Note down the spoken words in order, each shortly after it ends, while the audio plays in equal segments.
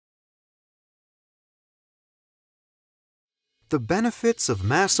The benefits of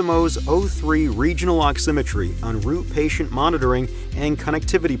Masimo's O3 regional oximetry on Root patient monitoring and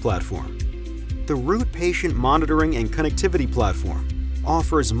connectivity platform. The Root patient monitoring and connectivity platform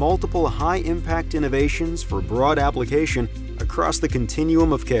offers multiple high-impact innovations for broad application across the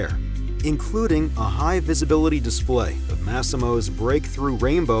continuum of care, including a high-visibility display of Masimo's breakthrough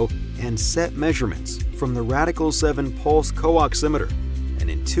rainbow and set measurements from the Radical 7 Pulse co-oximeter, an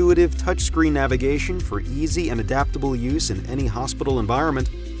intuitive touchscreen navigation for easy and adaptable use in any hospital environment,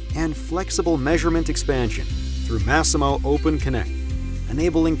 and flexible measurement expansion through Masimo Open Connect,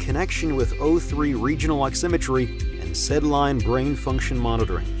 enabling connection with O3 regional oximetry and SedLine brain function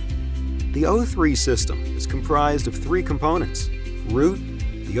monitoring. The O3 system is comprised of three components: Root,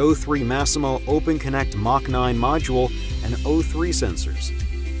 the O3 Masimo Open Connect Mach 9 module, and O3 sensors.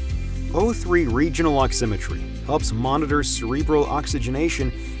 O3 regional oximetry helps monitor cerebral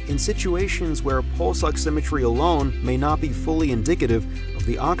oxygenation in situations where pulse oximetry alone may not be fully indicative of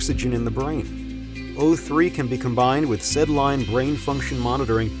the oxygen in the brain. O3 can be combined with SedLine brain function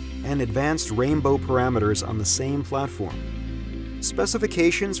monitoring and advanced rainbow parameters on the same platform.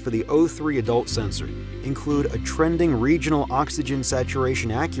 Specifications for the O3 adult sensor include a trending regional oxygen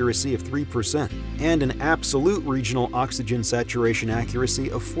saturation accuracy of 3% and an absolute regional oxygen saturation accuracy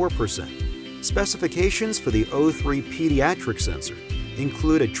of 4%. Specifications for the O3 pediatric sensor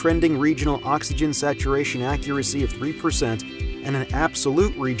include a trending regional oxygen saturation accuracy of 3% and an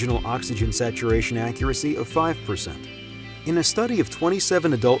absolute regional oxygen saturation accuracy of 5%. In a study of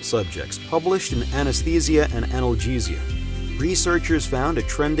 27 adult subjects published in Anesthesia and Analgesia, researchers found a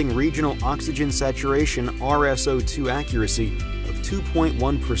trending regional oxygen saturation RSO2 accuracy of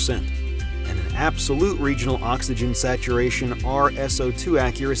 2.1% and an absolute regional oxygen saturation RSO2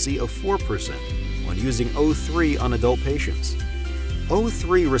 accuracy of 4% when using O3 on adult patients.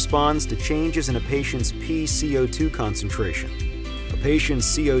 O3 responds to changes in a patient's pCO2 concentration. A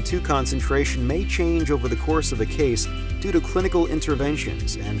patient's CO2 concentration may change over the course of a case due to clinical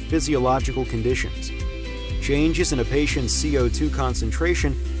interventions and physiological conditions. Changes in a patient's CO2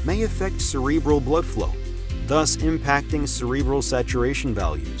 concentration may affect cerebral blood flow, thus impacting cerebral saturation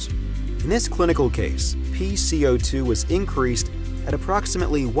values. In this clinical case, pCO2 was increased at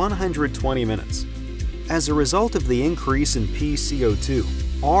approximately 120 minutes. As a result of the increase in pCO2,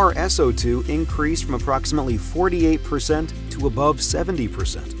 RSO2 increased from approximately 48% to above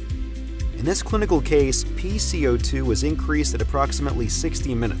 70%. In this clinical case, pCO2 was increased at approximately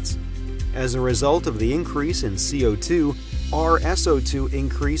 60 minutes. As a result of the increase in CO2, RSO2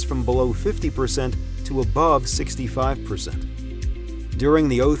 increased from below 50% to above 65%. During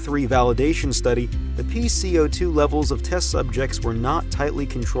the O3 validation study, the pCO2 levels of test subjects were not tightly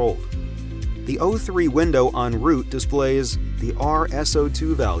controlled. The O3 window on Root displays the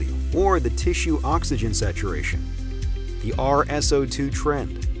RSO2 value, or the tissue oxygen saturation, the RSO2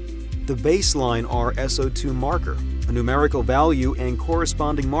 trend, the baseline RSO2 marker, a numerical value and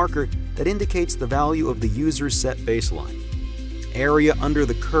corresponding marker that indicates the value of the user's set baseline, area under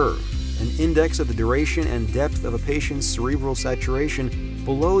the curve, an index of the duration and depth of a patient's cerebral saturation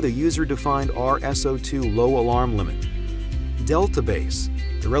below the user-defined RSO2 low alarm limit, delta base,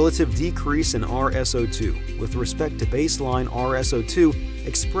 the relative decrease in RSO2 with respect to baseline RSO2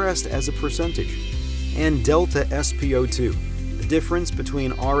 expressed as a percentage, and delta SpO2, the difference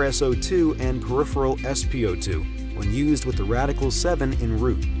between RSO2 and peripheral SpO2 when used with the Radical 7 in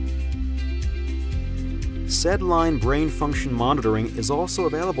Root. SedLine brain function monitoring is also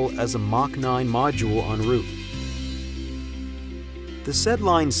available as a Mach 9 module on Root. The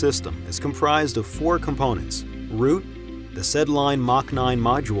SedLine system is comprised of four components: Root, the SedLine Mach 9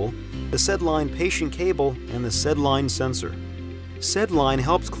 module, the SedLine patient cable, and the SedLine sensor. SedLine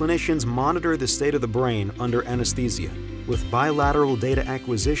helps clinicians monitor the state of the brain under anesthesia with bilateral data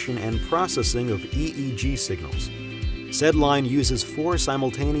acquisition and processing of EEG signals. SedLine uses 4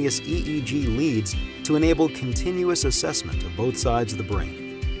 simultaneous EEG leads to enable continuous assessment of both sides of the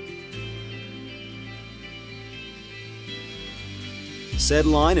brain.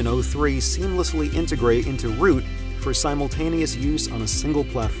 SedLine and O3 seamlessly integrate into Root for simultaneous use on a single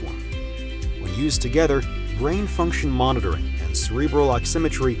platform. When used together, brain function monitoring and cerebral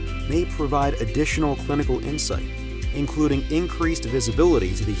oximetry may provide additional clinical insight, including increased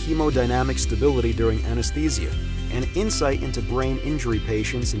visibility to the hemodynamic stability during anesthesia and insight into brain injury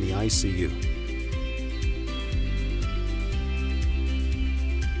patients in the ICU.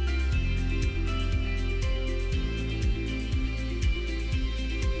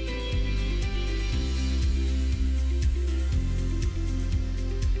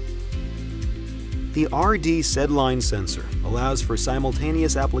 The RD SedLine sensor allows for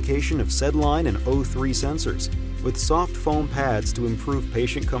simultaneous application of SedLine and O3 sensors with soft foam pads to improve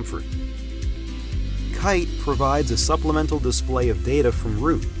patient comfort. Kite provides a supplemental display of data from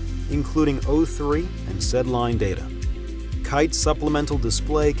Root, including O3 and SedLine data. Kite's supplemental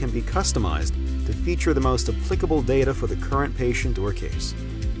display can be customized to feature the most applicable data for the current patient or case.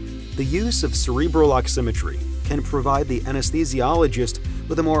 The use of cerebral oximetry can provide the anesthesiologist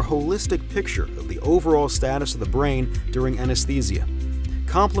with a more holistic picture of the overall status of the brain during anesthesia,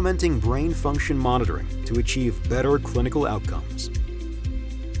 complementing brain function monitoring to achieve better clinical outcomes.